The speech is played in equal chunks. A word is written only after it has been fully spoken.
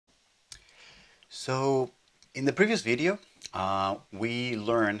So in the previous video, we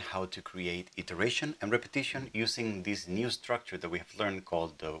learned how to create iteration and repetition using this new structure that we have learned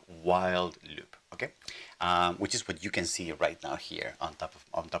called the while loop, okay? Which is what you can see right now here on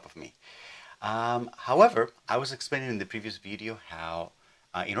top of me. However, I was explaining in the previous video how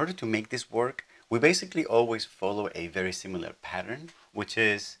in order to make this work, we basically always follow a very similar pattern, which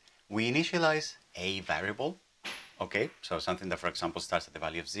is we initialize a variable. Okay, so something that, for example, starts at the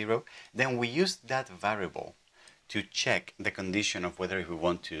value of 0. Then we use that variable to check the condition of whether we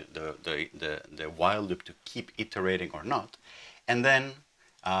want to the while loop to keep iterating or not. And then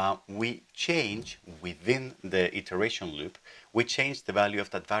we change within the iteration loop, we change the value of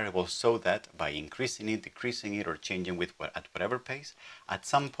that variable so that by increasing it, decreasing it, or changing at whatever pace, at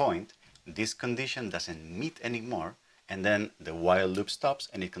some point, this condition doesn't meet anymore, and then the while loop stops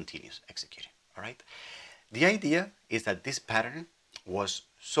and it continues executing, all right? The idea is that this pattern was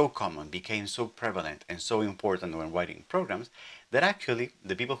so common, became so prevalent and so important when writing programs that actually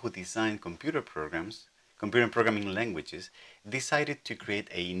the people who designed computer programs, computer programming languages, decided to create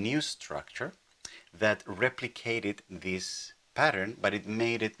a new structure that replicated this pattern, but it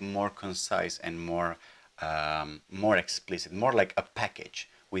made it more concise and more explicit, more like a package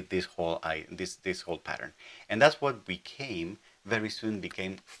with this whole pattern. And that's what very soon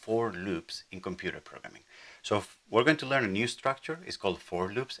became for loops in computer programming. So we're going to learn a new structure. It's called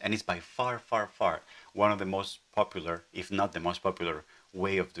for loops, and it's by far, far, far one of the most popular, if not the most popular,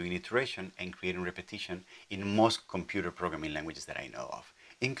 way of doing iteration and creating repetition in most computer programming languages that I know of,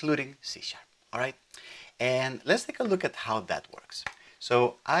 including C#. All right, and let's take a look at how that works.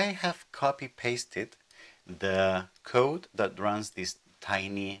 So I have copy-pasted the code that runs this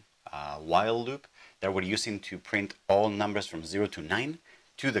tiny while loop that we're using to print all numbers from 0 to 9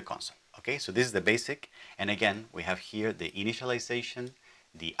 to the console. Okay, so this is the basic, and again we have here the initialization,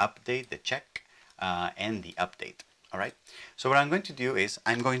 the update, the check, and the update. All right, so what I'm going to do is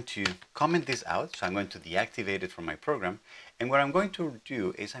I'm going to comment this out, so I'm going to deactivate it from my program, and what I'm going to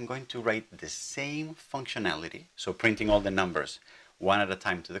do is I'm going to write the same functionality, so printing all the numbers one at a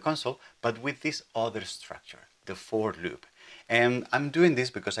time to the console, but with this other structure, the for loop. And I'm doing this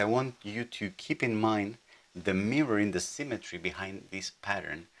because I want you to keep in mind the mirroring, the symmetry behind this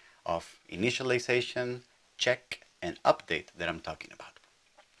pattern of initialization, check, and update that I'm talking about.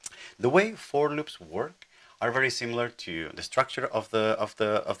 The way for loops work are very similar to the structure of the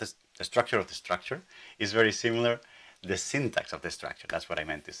structure of the structure is very similar. The syntax of the structure, that's what I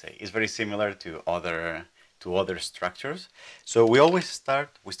meant to say, is very similar to other structures. So we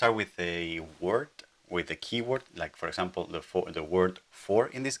start with a word, with a keyword, like for example the word for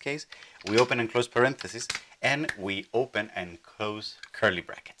in this case. We open and close parentheses, and we open and close curly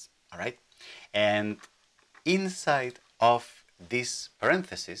brackets. All right, and inside of this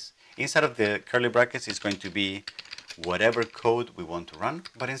parenthesis, inside of the curly brackets is going to be whatever code we want to run,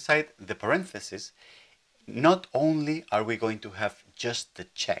 but inside the parenthesis, not only are we going to have just the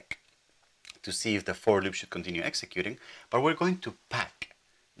check to see if the for loop should continue executing, but we're going to pack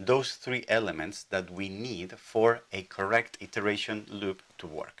those three elements that we need for a correct iteration loop to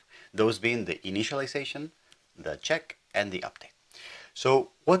work. Those being the initialization, the check, and the update. So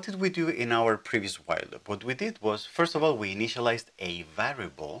what did we do in our previous while loop? What we did was, first of all, we initialized a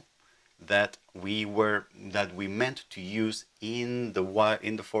variable that we meant to use in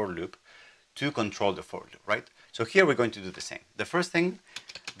the for loop to control the for loop, right? So here we're going to do the same. The first thing,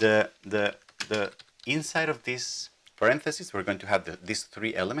 the inside of this parenthesis, we're going to have these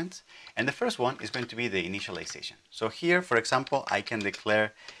three elements, and the first one is going to be the initialization. So here, for example, I can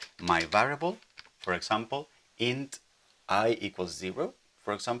declare my variable, for example, int I equals 0,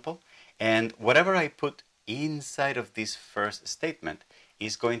 for example, and whatever I put inside of this first statement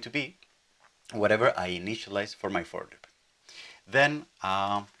is going to be whatever I initialize for my for loop. Then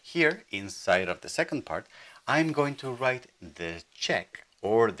here, inside of the second part, I'm going to write the check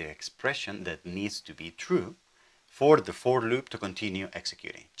or the expression that needs to be true for the for loop to continue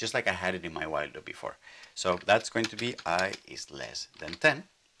executing, just like I had it in my while loop before. So that's going to be I is less than 10,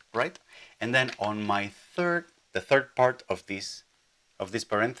 right? And then on my the third part of this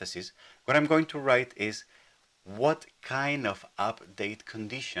parenthesis, what I'm going to write is what kind of update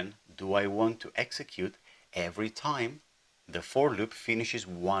condition do I want to execute every time the for loop finishes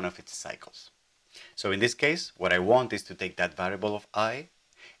one of its cycles. So in this case, what I want is to take that variable of I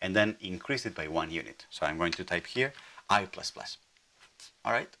and then increase it by 1 unit. So I'm going to type here I++.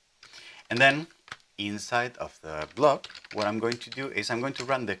 All right. And then inside of the block, what I'm going to do is I'm going to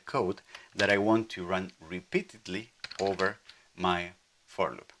run the code that I want to run repeatedly over my for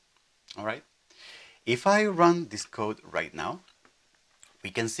loop. All right. If I run this code right now,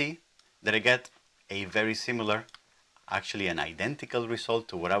 we can see that I get a very similar, actually an identical result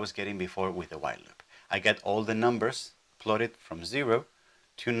to what I was getting before with the while loop. I get all the numbers plotted from 0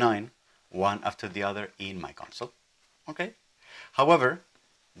 to 9, one after the other in my console. Okay? However,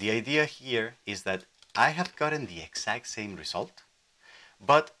 the idea here is that I have gotten the exact same result,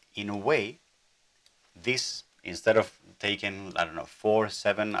 but in a way, this, instead of taking, I don't know, 4,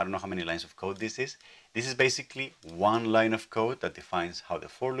 7, I don't know how many lines of code this is basically one line of code that defines how the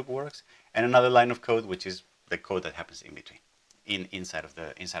for loop works, and another line of code which is the code that happens in between, inside of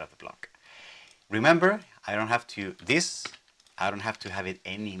the block. Remember, I don't have to have it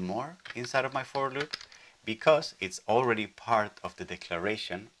anymore inside of my for loop because it's already part of the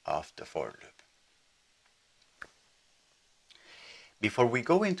declaration of the for loop. Before we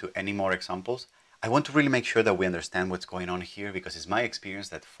go into any more examples, I want to really make sure that we understand what's going on here, because it's my experience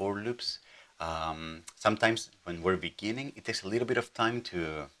that for loops, sometimes when we're beginning, it takes a little bit of time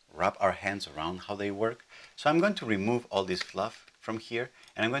to wrap our hands around how they work. So I'm going to remove all this fluff from here,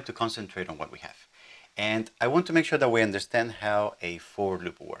 and I'm going to concentrate on what we have. And I want to make sure that we understand how a for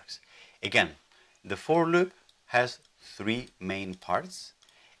loop works. Again, the for loop has three main parts,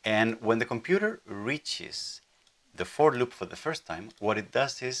 and when the computer reaches the for loop for the first time, what it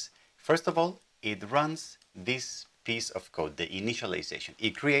does is, first of all, it runs this piece of code, the initialization.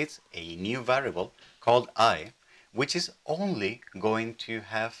 It creates a new variable called I, which is only going to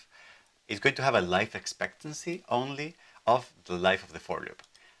have, a life expectancy only of the life of the for loop.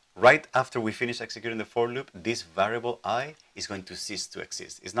 Right after we finish executing the for loop, this variable I is going to cease to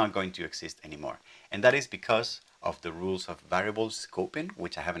exist. It's not going to exist anymore. And that is because of the rules of variable scoping,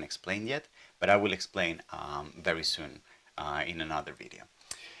 which I haven't explained yet, but I will explain very soon in another video.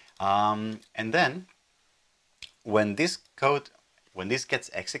 And then when this gets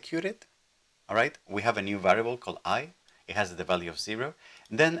executed, all right, we have a new variable called I. It has the value of 0.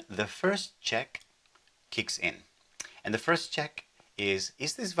 Then the first check kicks in. And the first check is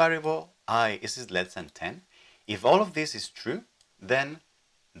this variable I, is this less than 10? If all of this is true, then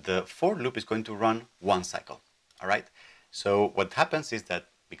the for loop is going to run one cycle. All right. So what happens is that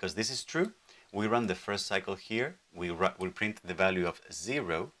because this is true, we run the first cycle here. We print the value of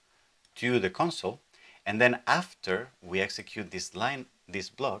 0 to the console, and then after we execute this line, this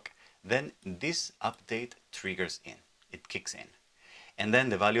block, then this update triggers in. It kicks in, and then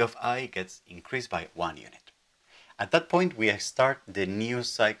the value of I gets increased by 1 unit. At that point, we start the new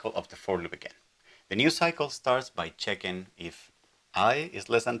cycle of the for loop again. The new cycle starts by checking if I is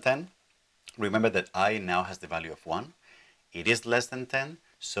less than 10. Remember that I now has the value of 1. It is less than 10,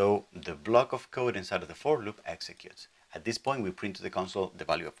 so the block of code inside of the for loop executes. At this point, we print to the console the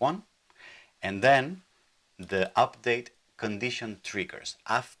value of 1, and then the update condition triggers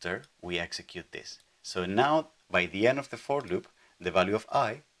after we execute this. So now, by the end of the for loop, the value of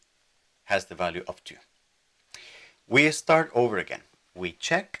I has the value of 2. We start over again. We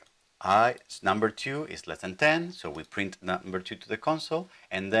check number 2 is less than 10, so we print number 2 to the console,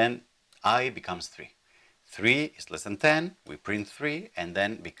 and then I becomes 3. 3 is less than 10, we print 3, and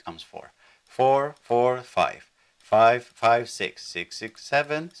then becomes 4. 4, 4, 5. 5, 5, 6, 6, 6,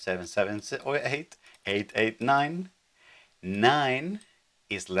 7, 7, 7, 8, 8, 8, 9. 9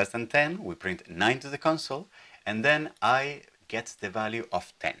 is less than 10, we print 9 to the console, and then I gets the value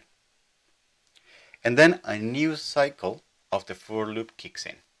of 10. And then a new cycle of the for loop kicks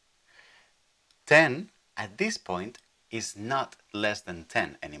in. 10 at this point is not less than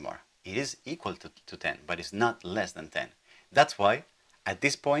 10 anymore. It is equal to 10, but it's not less than 10. That's why at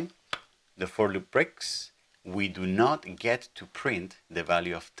this point the for loop breaks. We do not get to print the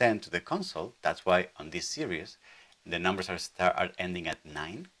value of 10 to the console. That's why on this series the numbers are ending at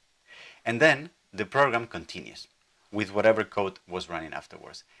 9. And then the program continues with whatever code was running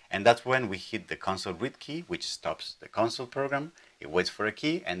afterwards. And that's when we hit the console read key, which stops the console program. It waits for a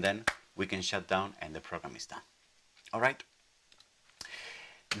key, and then we can shut down and the program is done. All right.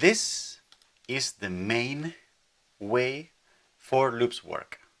 This is the main way for loops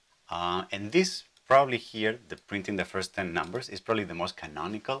work. And this probably here, the printing the first 10 numbers is probably the most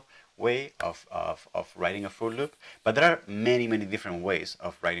canonical way of writing a for loop. But there are many, many different ways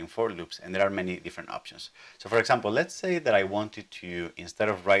of writing for loops, and there are many different options. So for example, let's say that I wanted to, instead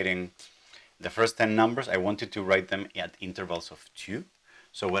of writing the first 10 numbers, I wanted to write them at intervals of 2.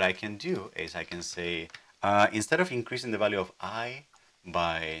 So what I can do is I can say, instead of increasing the value of I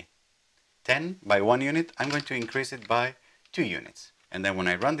by 10, by 1 unit, I'm going to increase it by 2 units. And then when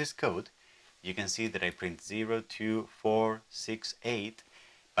I run this code, you can see that I print 0, 2, 4, 6, 8,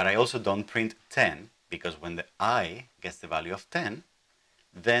 but I also don't print 10, because when the I gets the value of 10,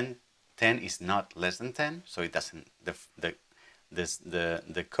 then 10 is not less than 10, so it doesn't,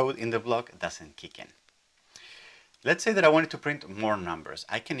 the code in the block doesn't kick in. Let's say that I wanted to print more numbers.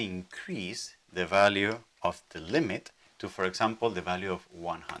 I can increase the value of the limit to, for example, the value of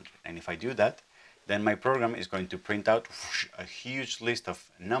 100. And if I do that, then my program is going to print out a huge list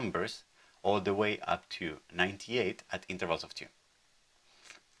of numbers all the way up to 98 at intervals of 2.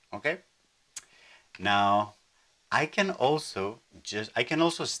 Okay? Now, I can also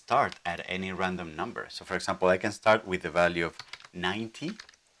start at any random number. So for example, I can start with the value of 90,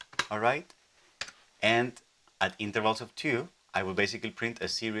 all right? And at intervals of 2, I will basically print a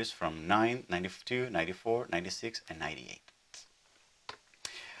series from 9, 92, 94, 96, and 98.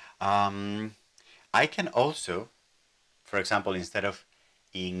 I can also, for example, instead of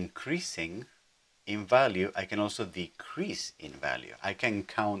increasing in value, I can also decrease in value. I can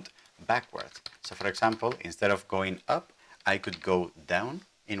count backwards. So for example, instead of going up, I could go down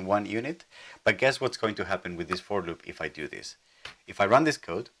in 1 unit. But guess what's going to happen with this for loop if I do this? If I run this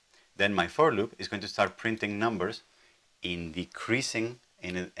code, then my for loop is going to start printing numbers in decreasing,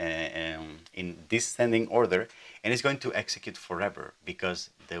 in descending order, and it's going to execute forever because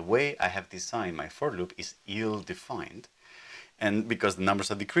the way I have designed my for loop is ill-defined, and because the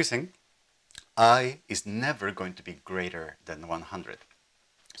numbers are decreasing, I is never going to be greater than 100.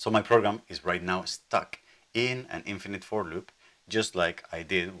 So my program is right now stuck in an infinite for loop, just like I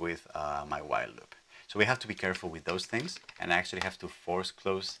did with my while loop. So we have to be careful with those things, and I actually have to force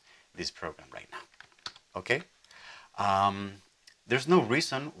close this program right now. Okay? There's no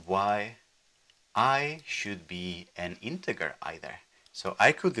reason why I should be an integer either. So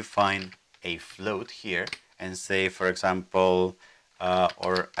I could define a float here and say, for example,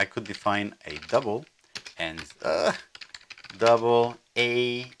 or I could define a double, and double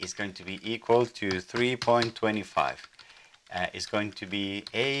A is going to be equal to 3.25. Is going to be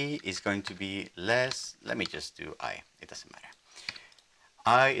A is going to be less, let me just do I, it doesn't matter.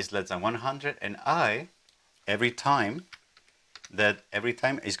 I is less than 100, and I, every time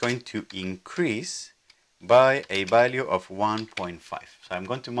is going to increase by a value of 1.5. So I'm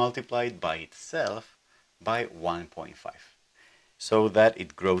going to multiply it by itself by 1.5 so that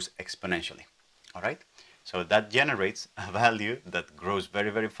it grows exponentially. All right? So that generates a value that grows very,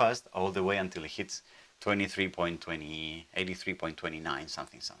 very fast all the way until it hits 23.20, 83.29,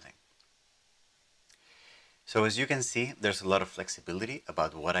 something. So as you can see, there's a lot of flexibility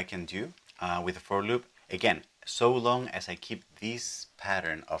about what I can do with a for loop. Again, so long as I keep this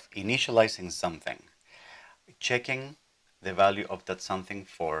pattern of initializing something, checking the value of that something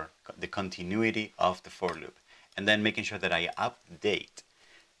for the continuity of the for loop, and then making sure that I update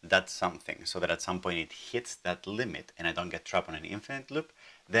that something so that at some point it hits that limit and I don't get trapped on an infinite loop,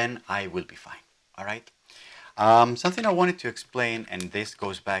 then I will be fine. All right? Something I wanted to explain, and this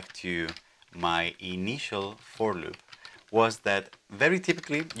goes back to my initial for loop, was that very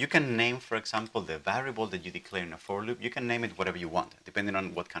typically you can name, for example, the variable that you declare in a for loop. You can name it whatever you want, depending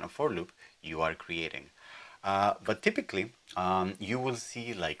on what kind of for loop you are creating. But typically, you will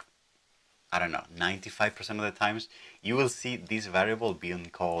see, like, I don't know, 95% of the times, you will see this variable being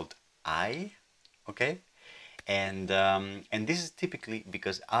called I, okay? And this is typically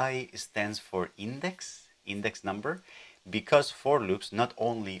because I stands for index number, because for loops not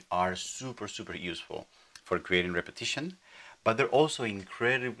only are super useful for creating repetition, but they're also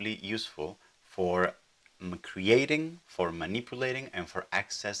incredibly useful for creating, for manipulating, and for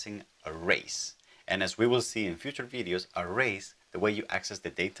accessing arrays. And as we will see in future videos, arrays, the way you access the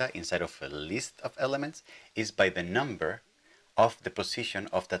data inside of a list of elements is by the number of the position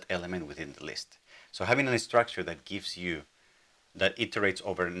of that element within the list. So having a structure that gives you, that iterates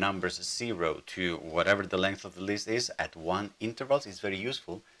over numbers 0 to whatever the length of the list is at 1 intervals is very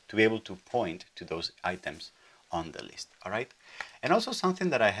useful to be able to point to those items on the list. All right? And also something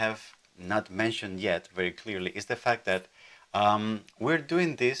that I have not mentioned yet very clearly is the fact that we're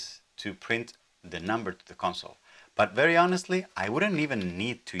doing this to print the number to the console. But very honestly, I wouldn't even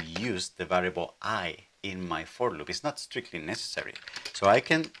need to use the variable I in my for loop. It's not strictly necessary. So I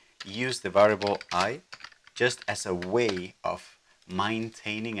can use the variable I just as a way of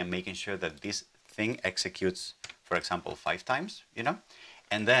maintaining and making sure that this thing executes, for example, 5 times, you know,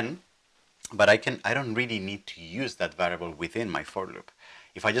 and then, but I don't really need to use that variable within my for loop.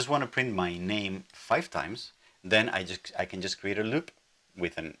 If I just want to print my name 5 times, then I can just create a loop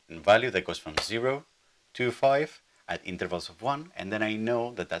with a value that goes from 0 to 5 at intervals of 1, and then I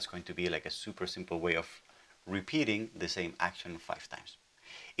know that that's going to be like a super simple way of repeating the same action 5 times.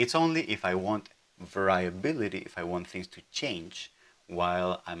 It's only if I want variability, if I want things to change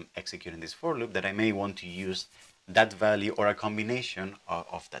while I'm executing this for loop, that I may want to use that value or a combination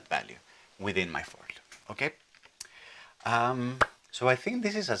of that value within my for loop. Okay? So I think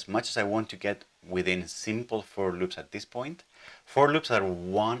this is as much as I want to get within simple for loops at this point. For loops are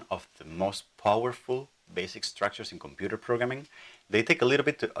one of the most powerful basic structures in computer programming. They take a little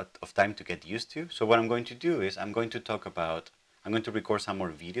bit of time to get used to. So what I'm going to do is I'm going to record some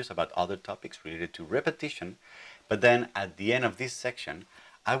more videos about other topics related to repetition. But then at the end of this section,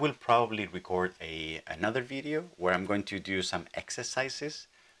 I will probably record another video where I'm going to do some exercises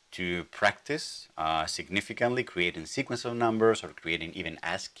to practice significantly creating sequence of numbers or creating even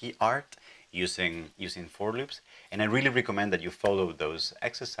ASCII art using for loops. And I really recommend that you follow those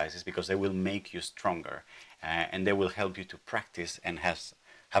exercises because they will make you stronger and they will help you to practice and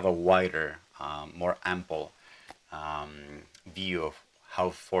have a wider, more ample view of how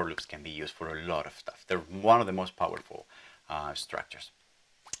for loops can be used for a lot of stuff. They're one of the most powerful structures.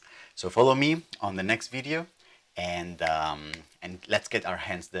 So follow me on the next video and let's get our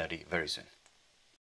hands dirty very soon.